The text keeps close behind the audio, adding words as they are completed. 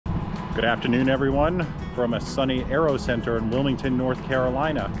Good afternoon, everyone, from a sunny Aero Center in Wilmington, North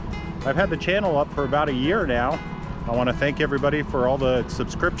Carolina. I've had the channel up for about a year now. I want to thank everybody for all the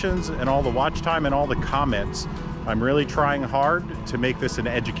subscriptions and all the watch time and all the comments. I'm really trying hard to make this an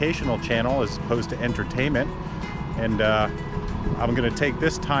educational channel as opposed to entertainment. And I'm going to take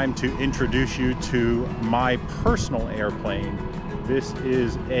this time to introduce you to my personal airplane. This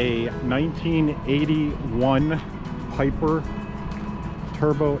is a 1981 Piper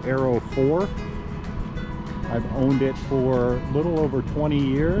Turbo Aero 4. I've owned it for a little over 20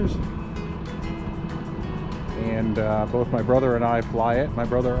 years. And both my brother and I fly it. My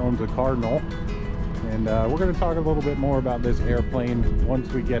brother owns a Cardinal. And we're going to talk a little bit more about this airplane once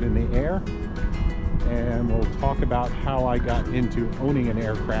we get in the air. And we'll talk about how I got into owning an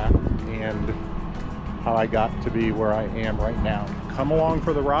aircraft and how I got to be where I am right now. Come along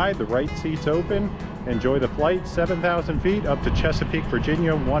for the ride. The right seat's open. Enjoy the flight, 7,000 feet up to Chesapeake,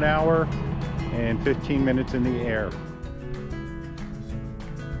 Virginia, 1 hour and 15 minutes in the air.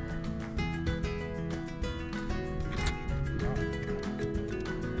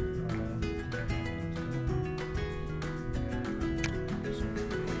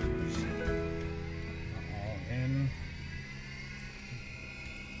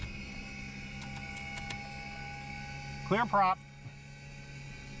 Clear prop.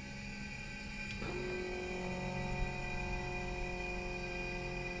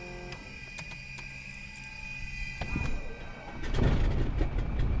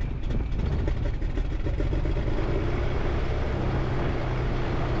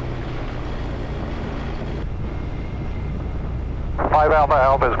 5 Alpha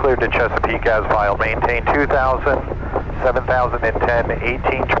Alpha is cleared to Chesapeake as filed. Maintain 2000, 7010,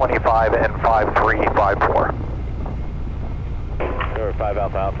 1825, and 5354. 5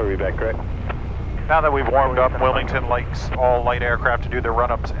 Alpha Alpha, read back correct. Now that we've warmed up, Wilmington likes all light aircraft to do their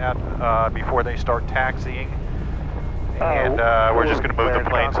run-ups at before they start taxiing. And we're just going to move the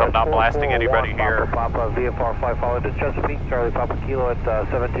plane so I'm not blasting anybody here. Papa VFR flight followed to Chesapeake, Charlie Papa Kilo at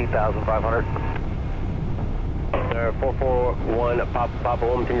 17,500. 441 Papa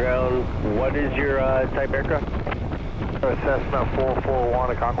Wilmington ground. What is your type aircraft? Cessna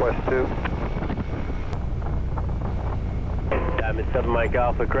 441, a Conquest 2. Diamond 7 Mike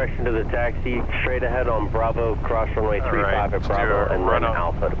Alpha, correction to the taxi, straight ahead on Bravo, cross runway 35 at Bravo, and run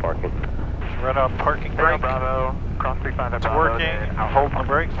Alpha to parking. Run up, parking brake. Bravo, cross 35 at Bravo. It's working, holding the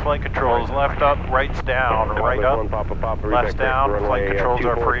brakes, flight controls, left up, right's down, right up, left's down, flight controls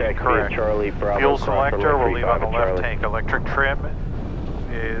are free and correct. Fuel selector we'll leave on the left tank. Electric trim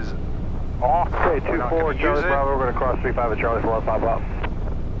is off. Okay, 24 Charlie Bravo, we're going to cross 35 at Charlie 4 pop up.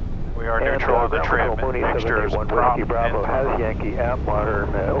 We are neutral of the trim and mixtures, prop, Bravo has Yankee app monitor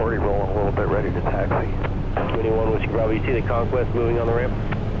already rolling a little bit, ready to taxi. 21 Whiskey Bravo, you see the Conquest moving on the ramp?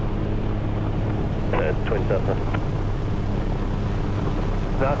 Twin Cessna.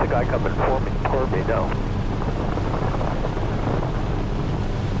 Not the guy coming toward me, no.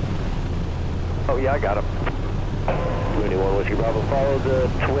 Oh yeah, I got him. 21 Whiskey Bravo, follow the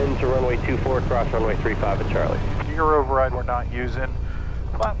twin to runway 24, cross runway 35 at Charlie. Gear override we're not using.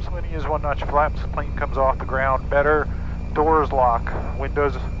 Flaps, I'm going to use 1 notch flaps. Plane comes off the ground better. Doors lock.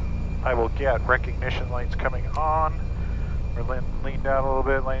 Windows I will get. Recognition lights coming on. We're lean down a little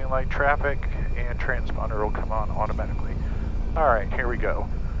bit, landing light traffic, and transponder will come on automatically. Alright, here we go.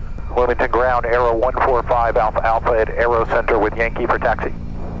 Wilmington ground, Aero 145 Alpha Alpha at Aero Center with Yankee for taxi.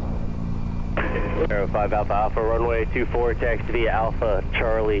 Aero 5 Alpha Alpha, runway 24, taxi via Alpha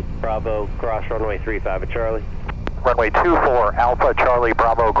Charlie Bravo, cross runway 35 at Charlie. Runway 24 Alpha Charlie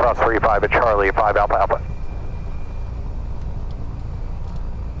Bravo, cross 35 at Charlie, 5 Alpha Alpha.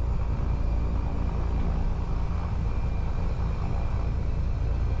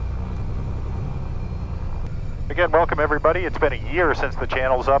 Again, welcome everybody. It's been a year since the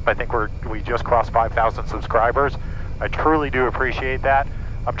channel's up. I think we just crossed 5,000 subscribers. I truly do appreciate that.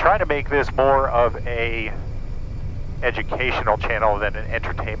 I'm trying to make this more of a educational channel than an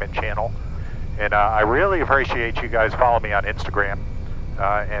entertainment channel. And I really appreciate you guys following me on Instagram.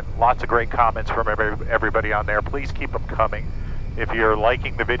 And lots of great comments from everybody on there. Please keep them coming. If you're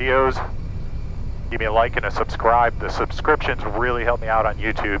liking the videos, give me a like and a subscribe. The subscriptions really help me out on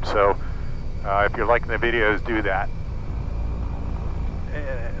YouTube, so if you're liking the videos, do that.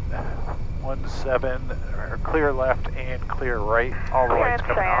 And 17, clear left and clear right. All the lights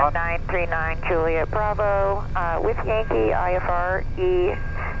coming on. 939 Juliet Bravo with Yankee IFR E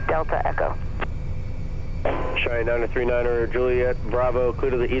Delta Echo. Cheyenne 939er Juliet Bravo,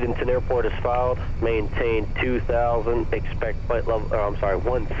 clear to the Edenton Airport is filed. Maintain 2000, expect flight level,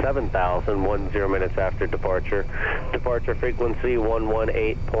 17,000, 10 minutes after departure. Departure frequency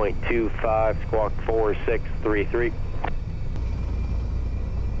 118.25, squawk 4633.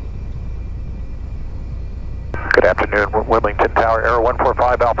 Good afternoon, Wilmington Tower, Air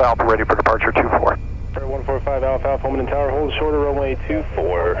 145 Alpha Alpha, ready for departure 24. Air 145 Alpha Alpha, Wilmington Tower, hold short of runway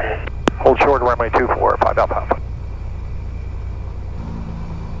 24. Hold short, runway 24, 5 Alpha Alpha.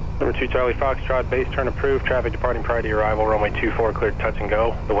 Number 2 Charlie Foxtrot, base turn approved, traffic departing prior to your arrival, runway 24, cleared touch and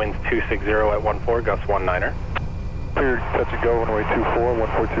go. The wind's 260 at 14, gust 19er. Cleared touch and go, runway 24,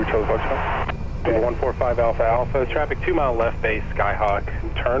 142 Charlie Foxtrot. 145 Alpha Alpha, traffic 2 mile left base, Skyhawk,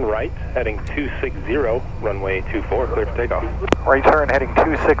 turn right, heading 260, runway 24, clear for takeoff. Right turn, heading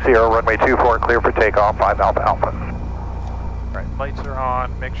 260, runway 24, clear for takeoff, 5 Alpha Alpha. Right, lights are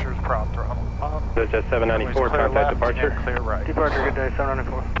on, mixture's prop throttle up. That's at 794, contact departure. Clear right. Departure, good day,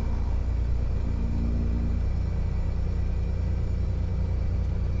 794.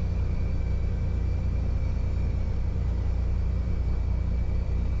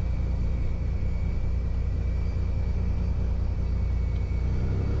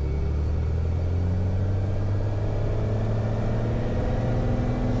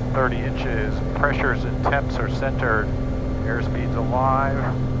 Inches, pressures and temps are centered, airspeed's alive,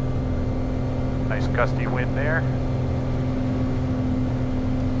 nice gusty wind there.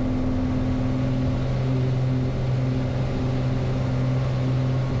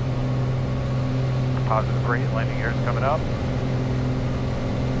 Positive rate, landing gear's coming up.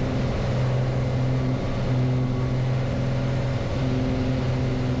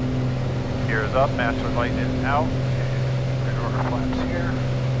 Gear is up, master light is out, rear order flaps here.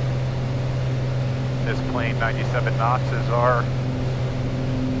 This plane, 97 knots, is our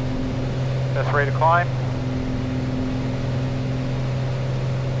best rate of climb.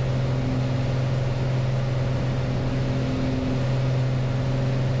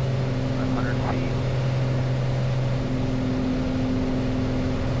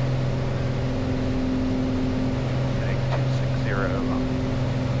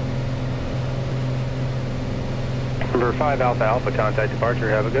 Number 5 Alpha Alpha, contact departure,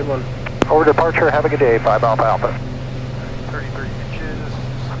 have a good one. Over departure, have a good day, 5 Alpha Alpha. 33 inches,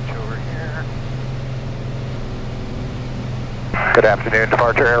 switch over here. Good afternoon,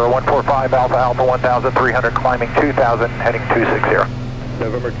 departure Air 145 Alpha Alpha, 1,300, climbing 2,000, heading 260.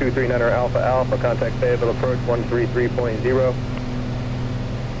 November 239er Alpha Alpha, contact Fayetteville approach 133.0.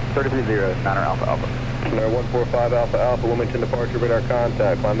 33-0, 9er Alpha Alpha. Air 145 Alpha Alpha, Wilmington departure radar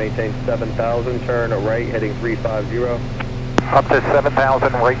contact. Climb maintain 7,000, turn right, heading 350. Up to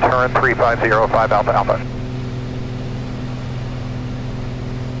 7,000, right turn, 350, 5 Alpha Alpha.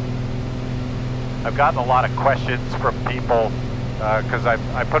 I've gotten a lot of questions from people because I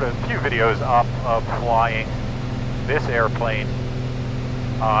put a few videos up of flying this airplane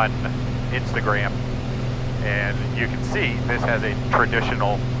on Instagram, and you can see this has a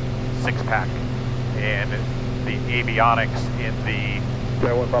traditional six-pack, and the avionics in the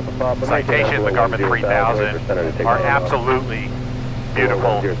citation, the Garmin 3000, are absolutely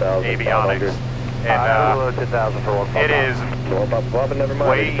beautiful avionics. And it is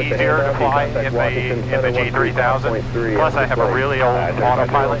way easier to fly in the G3000. Plus, I have a really old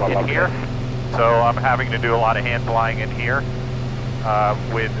autopilot in here, so I'm having to do a lot of hand flying in here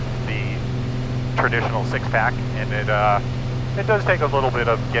with the traditional six-pack, and it does take a little bit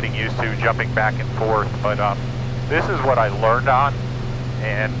of getting used to jumping back and forth. But this is what I learned on,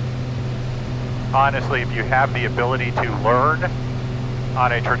 and honestly, if you have the ability to learn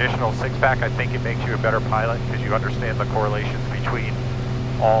on a traditional six-pack, I think it makes you a better pilot because you understand the correlations between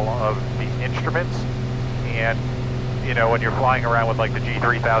all of the instruments. And, you know, when you're flying around with like the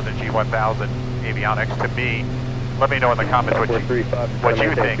G3000, G1000 avionics, to me, let me know in the comments what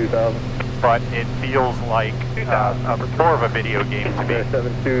you think. But it feels like more of a video game to me.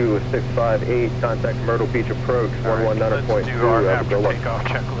 72658, contact Myrtle Beach approach, 119.2. Let's do our after takeoff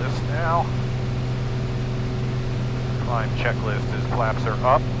checklist now. Climb checklist is flaps are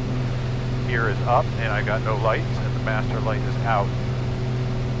up, gear is up, and I got no lights, and the master light is out.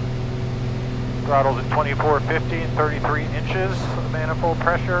 Throttle's at 2450 and 33 inches of manifold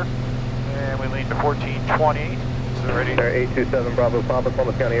pressure, and we lean to 1420. So ready? 827 Bravo Papa,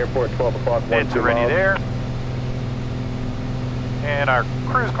 Columbus County Airport, 12 o'clock. It's already there. And our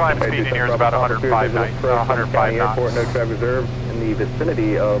cruise climb speed in here is about 105 knots. Airport, no traffic reserved in the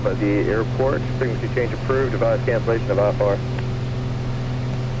vicinity of the airport. Frequency change approved, device cancellation of IFR.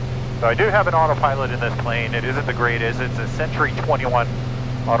 So I do have an autopilot in this plane. It isn't the greatest. It's a Century 21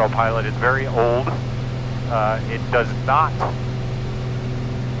 autopilot. It's very old. it does not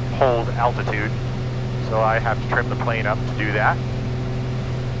hold altitude, so I have to trim the plane up to do that,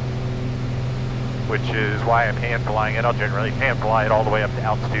 which is why I'm hand flying it. I'll generally hand fly it all the way up to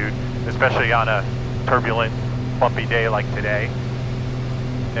altitude, especially on a turbulent, bumpy day like today.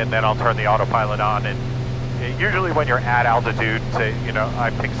 And then I'll turn the autopilot on, and usually when you're at altitude, say, you know, I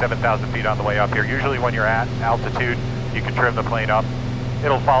picked 7,000 feet on the way up here. Usually when you're at altitude, you can trim the plane up.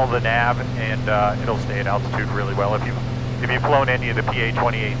 It'll follow the nav, and it'll stay at altitude really well. If you've flown any of the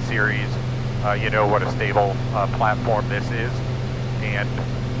PA28 series, you know what a stable platform this is. And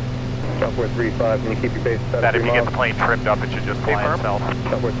Southwest 35, can you keep your base set that if you get the plane trimmed up, it should just fly itself.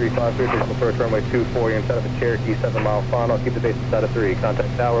 Southwest 35, clear to approach runway 24, you're inside of a Cherokee, 7-mile final. Keep the base set of 3.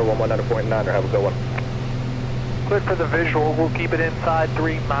 Contact tower 119.9, or have a good one. Clear for the visual, we'll keep it inside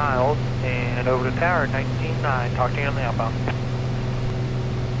 3 miles, and over to tower 19.9, talk to you on the outbound.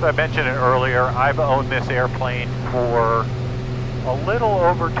 So I mentioned it earlier, I've owned this airplane for a little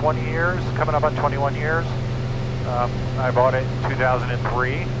over 20 years, coming up on 21 years. I bought it in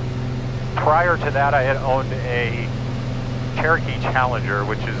 2003. Prior to that, I had owned a Cherokee Challenger,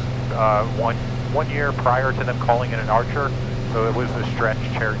 which is one year prior to them calling it an Archer, so it was the stretch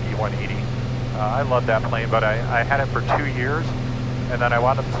Cherokee 180. I love that plane, but I had it for 2 years, and then I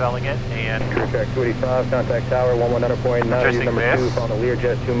wound up selling it, and Track 285, contact tower 119.9, use number 2, on the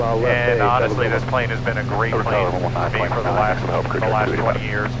Learjet 2 mile left. And honestly, this plane has been a great plane for me for the last 20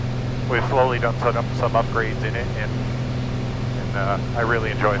 years. We've slowly done some upgrades in it, and I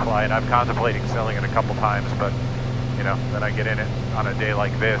really enjoy flying. I'm contemplating selling it a couple times, but you know, then I get in it on a day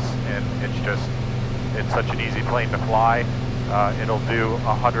like this, and it's such an easy plane to fly. It'll do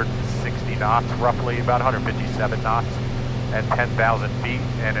 160 knots, roughly about 157 knots at 10,000 feet,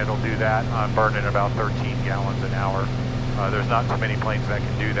 and it'll do that on burning about 13 gallons an hour. There's not too many planes that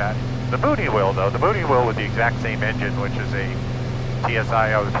can do that. The Mooney will, though. The Mooney will with the exact same engine, which is a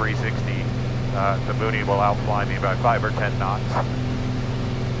TSIO 360. The Mooney will outfly me by 5 or 10 knots.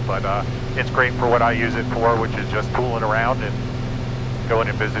 But it's great for what I use it for, which is just fooling around and going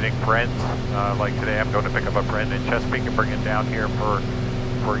and visiting friends. Like today, I'm going to pick up a friend in Chesapeake and bring it down here for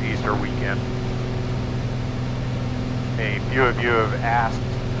Easter weekend. A few of you have asked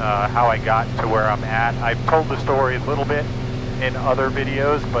how I got to where I'm at. I've told the story a little bit in other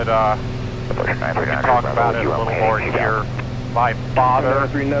videos, but we can talk about it a little more here. My father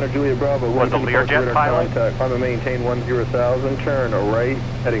was a Learjet pilot Climb and maintain 10,000, turn right,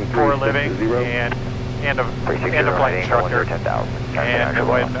 heading for a living, and a flight instructor. And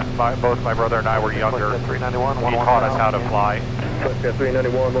when both my brother and I were younger, he taught us how to fly.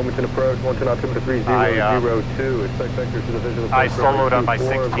 391, Wilmington approach, 12 altimeter 3002. Expect vectors to the visual. I soloed on my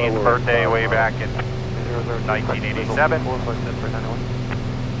 16th birthday way back in 1987.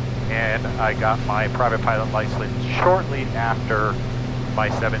 And I got my private pilot license shortly after my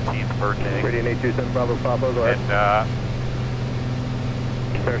 17th birthday. Radian 827 Bravo Papa, go ahead.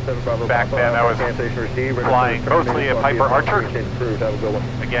 And back then I was flying mostly a Piper Archer.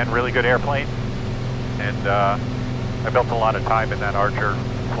 Again, really good airplane. And I built a lot of time in that Archer,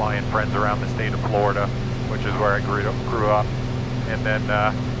 flying friends around the state of Florida, which is where I grew up. And then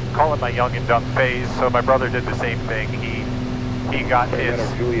call it my young and dumb phase. So my brother did the same thing. He got he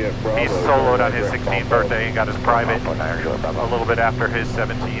soloed on his 16th birthday and got his private a little bit after his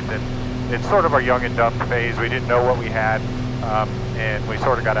 17th. And it's sort of our young and dumb phase. We didn't know what we had, and we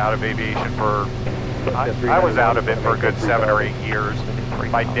sort of got out of aviation for, I was out of it for a good 7 or 8 years.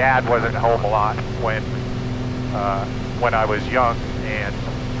 My dad wasn't home a lot when I was young, and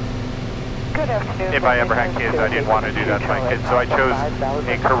if I ever had kids, I didn't want to do that to my kids, so I chose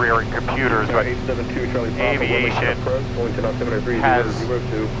a career in computers, but aviation has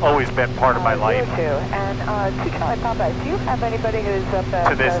always been part of my life. To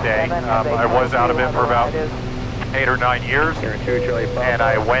this day, I was out of it for about 8 or 9 years, and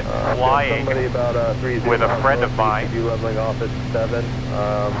I went flying with a friend of mine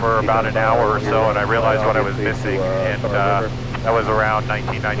for about an hour or so, and I realized what I was missing, and that was around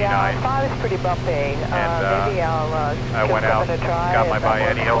 1999. Yeah, 5 is pretty bumpy. Maybe I'll I went out, got my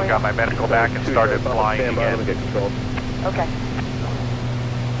biennial, got my medical back, and started flying again. Okay.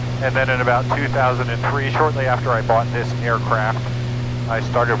 And then in about 2003, shortly after I bought this aircraft, I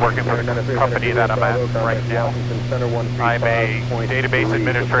started working for the company that I'm at right now. I'm a database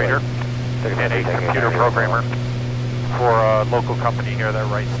administrator and a computer programmer for a local company here that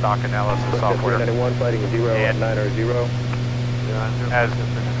writes stock analysis software. And as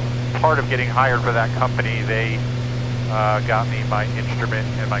part of getting hired for that company, they got me my instrument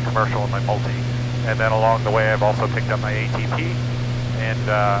and my commercial and my multi. And then along the way, I've also picked up my ATP. And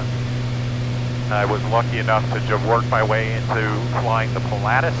I was lucky enough to work my way into flying the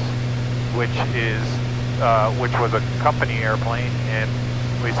Pilatus, which was a company airplane, and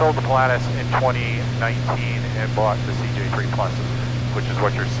we sold the Pilatus in 2019 and bought the CJ3 Pluses, which is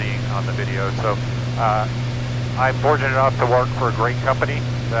what you're seeing on the video. So I'm fortunate enough to work for a great company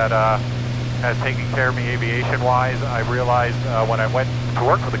that has taken care of me aviation-wise. I realized when I went to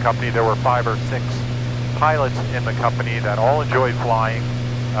work for the company, there were 5 or 6 pilots in the company that all enjoyed flying,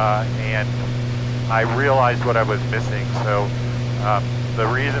 and I realized what I was missing. So the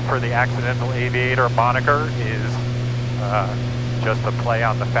reason for the accidental aviator moniker is just a play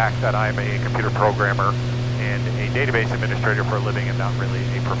on the fact that I'm a computer programmer and a database administrator for a living and not really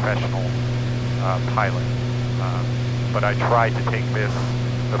a professional pilot. But I tried to take the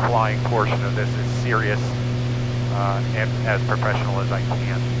flying portion of this as serious and as professional as I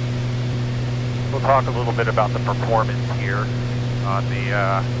can. We'll talk a little bit about the performance here on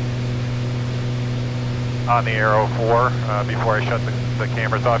the Aero 4 before I shut the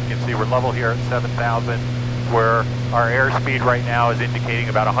cameras off. You can see we're level here at 7,000, where our airspeed right now is indicating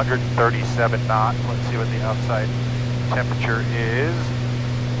about 137 knots. Let's see what the outside temperature is.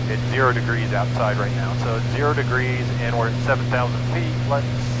 It's 0 degrees outside right now. So it's 0 degrees and we're at 7,000 feet. Let's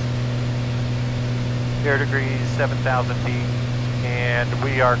 0 degrees, 7,000 feet. And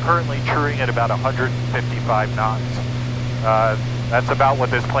we are currently truing at about 155 knots. That's about what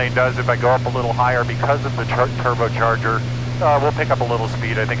this plane does. If I go up a little higher because of the turbocharger, we'll pick up a little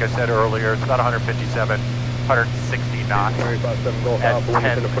speed. I think I said earlier, it's about 157, 160 knots at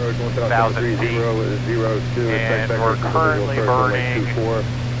 10,000 feet. And we're currently burning,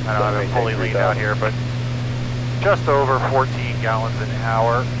 I don't have it fully leaned out here, but just over 14 gallons an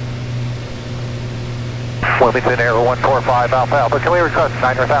hour. Wilmington Air 145 Alpha Alpha, can we request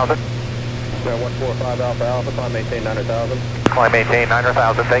 9,000? 145 Alpha Alpha, climb maintain 9,000. Climb maintain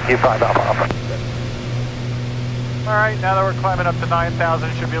 9,000, thank you, 5 Alpha Alpha. Alright, now that we're climbing up to 9,000,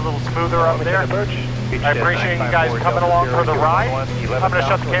 it should be a little smoother up there. I appreciate you guys coming along for the ride. I'm going to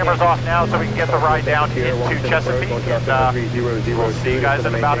shut the cameras off now so we can get the ride down into Chesapeake, and we'll see you guys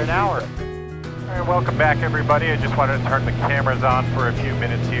in about an hour. Alright, welcome back everybody. I just wanted to turn the cameras on for a few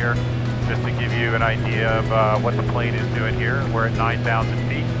minutes here, just to give you an idea of what the plane is doing here. We're at 9,000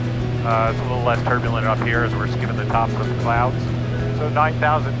 feet. It's a little less turbulent up here as we're skimming the tops of the clouds. So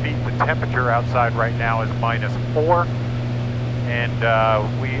 9,000 feet, the temperature outside right now is -4. And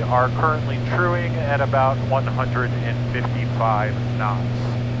we are currently truing at about 155 knots.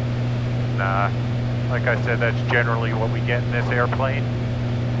 And, like I said, that's generally what we get in this airplane.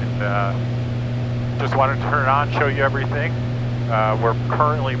 And just wanted to turn it on, show you everything. We're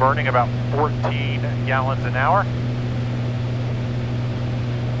currently burning about 14 gallons an hour.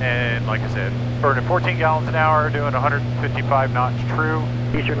 And like I said, burning 14 gallons an hour, doing 155 knots true.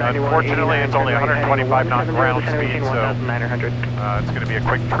 Unfortunately, it's only 125 knot ground speed, so it's going to be a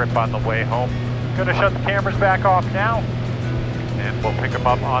quick trip on the way home. Going to shut the cameras back off now, and we'll pick them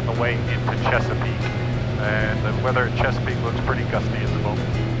up on the way into Chesapeake. And the weather at Chesapeake looks pretty gusty at the moment.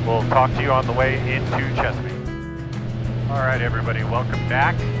 We'll talk to you on the way into Chesapeake. All right, everybody, welcome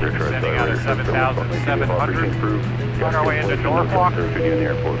back. We're descending out of 7,700 on our way into Norfolk.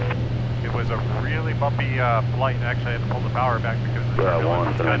 It was a really bumpy flight. Actually, I had to pull the power back because the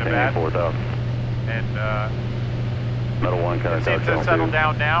turbulence was kind of bad. And it seems to settle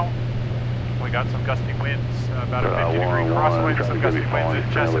down now. We got some gusty winds, about a 50-degree crosswind, some gusty winds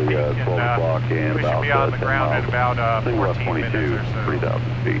at Chesapeake, and we should be on the ground at about 14 minutes or so.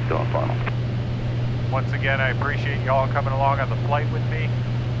 3,000 feet on final. Once again, I appreciate y'all coming along on the flight with me.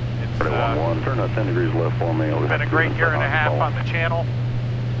 It's turn out 10 degrees left for me. been a great year and a half on the channel.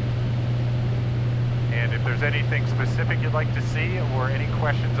 And if there's anything specific you'd like to see or any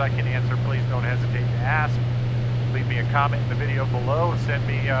questions I can answer, please don't hesitate to ask. Leave me a comment in the video below. Send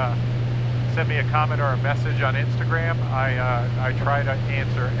me a comment or a message on Instagram. I try to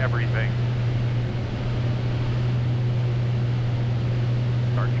answer everything.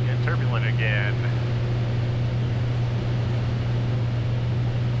 Starting to get turbulent again.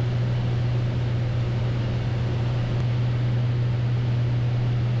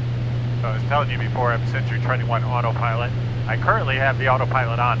 So I was telling you before, I'm Century 21 autopilot. I currently have the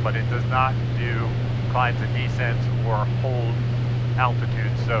autopilot on, but it does not do climbs and descents or hold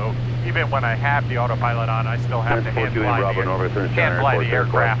altitude. So even when I have the autopilot on, I still have to hand fly the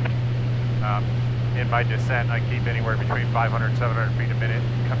aircraft. In my descent, I keep anywhere between 500 and 700 feet a minute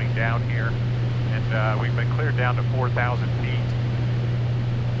coming down here. And we've been cleared down to 4,000 feet.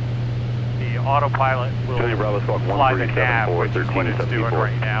 The autopilot will fly the nav, which is what it's doing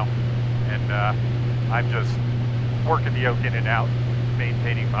right now. And I'm just working the yoke in and out,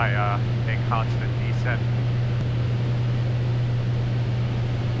 maintaining by a constant descent.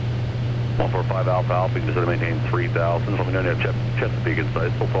 145 Alpha Alpha, you can maintain 3,000. So I'm going to have Chesapeake in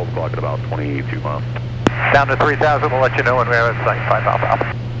sight, still 12 o'clock at about 22 miles. Down to 3,000, we'll let you know when we have it sight, 5 Alpha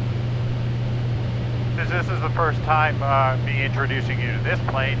Alpha. Since this is the first time me introducing you to this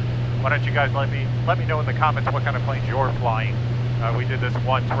plane, why don't you guys let me know in the comments what kind of planes you're flying. We did this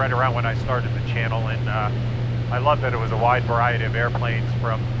once right around when I started the channel, and I love that it was a wide variety of airplanes,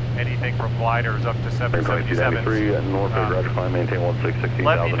 from anything from gliders up to 777s. Maintain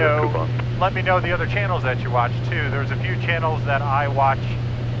 1616,000. Let me know the other channels that you watch too. There's a few channels that I watch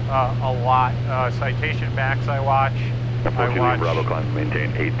a lot. Citation Max I watch. Bravo climb,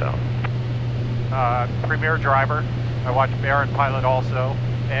 maintain 8,000. Premier Driver. I watch Baron Pilot also.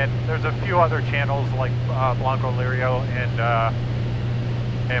 And there's a few other channels like Blanco Lirio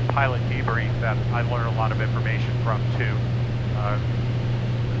and Pilot Debrief that I learn a lot of information from too.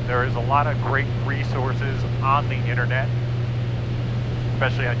 There is a lot of great resources on the internet,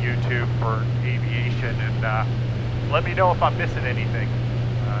 especially on YouTube for aviation, and let me know if I'm missing anything.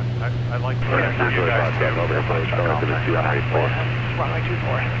 I like to hear from you guys too.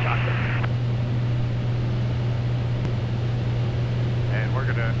 And we're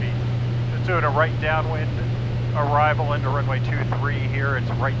going to be doing a right downwind arrival into runway 23 here. It's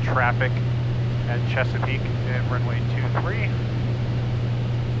right traffic at Chesapeake and runway 23.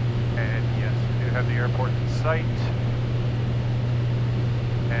 And yes, we do have the airport in sight.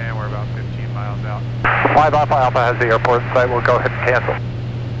 And we're about 15 miles out. 5 Alpha Alpha has the airport in sight. We'll go ahead and cancel.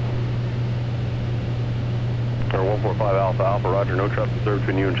 145 Alpha Alpha, roger. No traffic observed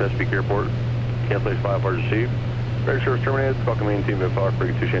between you and Chesapeake Airport. Cancellation 5 bars received. Ready service terminated. Welcome main team of Power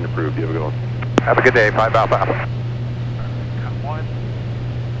Frequency Chain approved. You have a good one. Have a good day, 5 Alpha Alpha. Got one.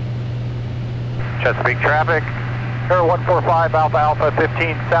 Chesapeake traffic. Air 145 Alpha Alpha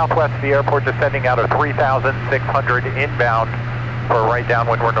 15 southwest of the airport, descending out of 3,600 inbound for a right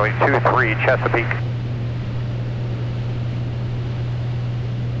downwind runway 23 Chesapeake.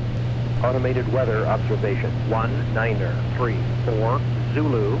 Automated weather observation 1-9er-3-4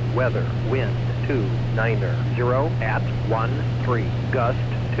 Zulu weather wind 2-9er 0 at 1-3 gust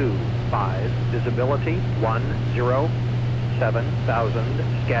 2-5 visibility 1-0 7,000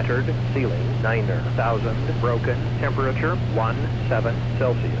 scattered ceiling 9,000 broken temperature 17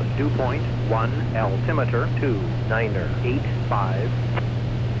 Celsius dew point 1 altimeter 2-9er 85.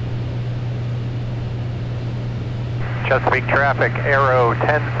 Chesapeake traffic, Aero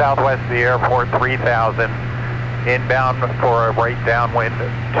 10 southwest of the airport, 3,000. Inbound for a right downwind,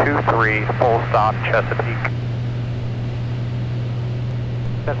 23, full stop, Chesapeake.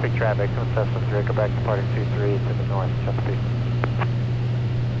 Chesapeake traffic, Cessna 3, go back departing 23 to the north, Chesapeake.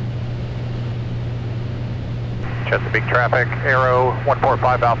 Chesapeake traffic, Aero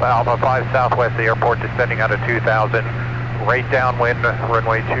 145 Alpha Alpha 5 southwest of the airport, descending out of 2,000. Right downwind,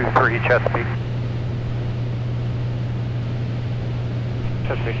 runway 23, Chesapeake.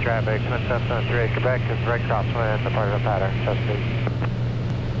 Chesapeake traffic, Cessna 3, Quebec is right crosswind, departing the pattern, Chesapeake.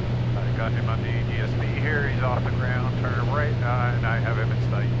 I got him on the DSP here, he's off the ground, turn right, and I have him in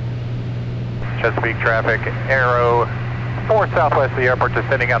sight. Chesapeake traffic, Aero 4 southwest of the airport,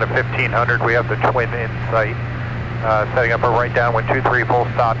 descending out of 1,500. We have the twin in sight. Setting up a right downwind 23, full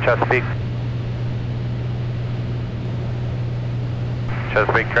stop, Chesapeake.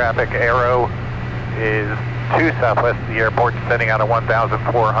 Chesapeake traffic, Aero is 2 southwest of the airport, descending out of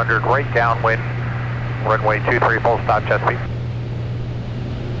 1,400, right downwind, runway 23, full stop, Chesapeake.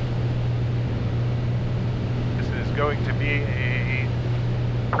 This is going to be a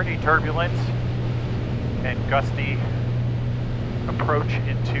pretty turbulent and gusty approach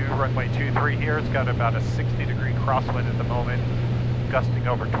into runway 23 here. It's got about a 60-degree crosswind at the moment, gusting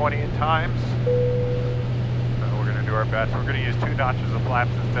over 20 at times. So we're going to do our best. We're going to use 2 notches of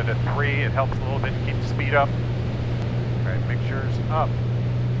flaps instead of 3. It helps a little bit to keep the speed up. Alright, mixtures up.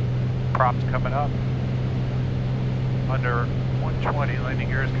 Props coming up. Under 120, landing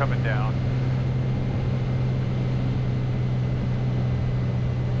gear is coming down.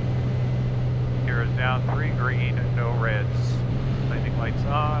 Gear is down, 3 green, no reds. Landing lights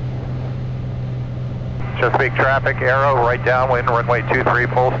on. Chesapeake traffic, Aero, right downwind, runway 23,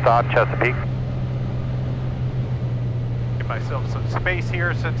 full stop, Chesapeake. Give myself some space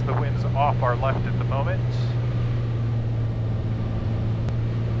here since the wind's off our left at the moment.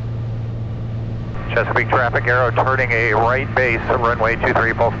 Chesapeake traffic, Aero turning a right base, runway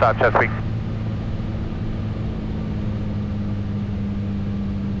 23, full stop, Chesapeake.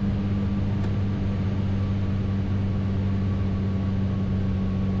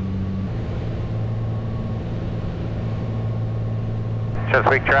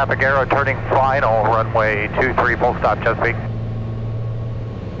 Chesapeake traffic, arrow turning final, runway 23, full stop, Chesapeake.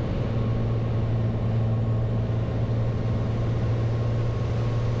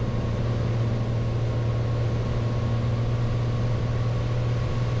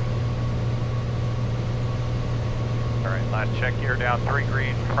 All right, last check gear down, 3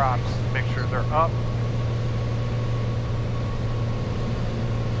 green, props, make sure they're up.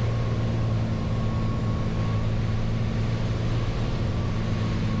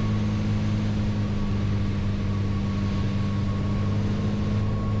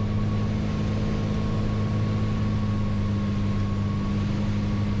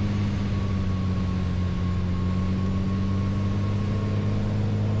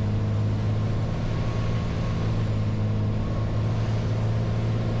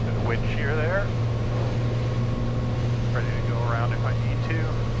 Wind shear there. Ready to go around if I need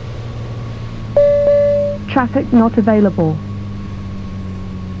to. Traffic not available.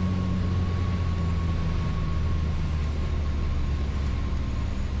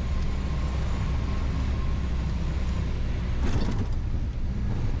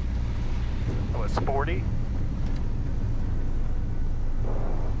 That was sporty.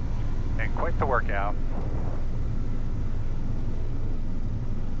 And quite the workout.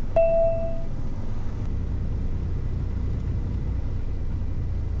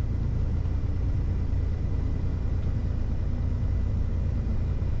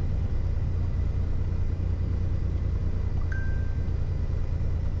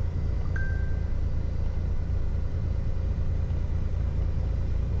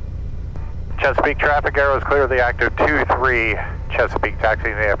 Chesapeake traffic, arrows clear the active 2-3, Chesapeake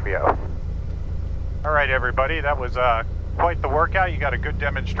taxiing the FBO. All right, everybody, that was quite the workout. You got a good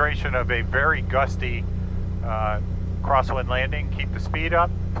demonstration of a very gusty crosswind landing. Keep the speed up,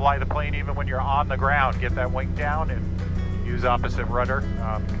 fly the plane even when you're on the ground. Get that wing down and use opposite rudder.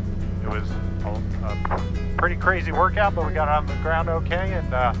 It was a pretty crazy workout, but we got it on the ground okay,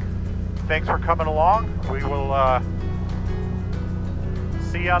 and thanks for coming along. We will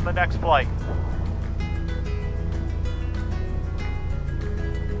see you on the next flight.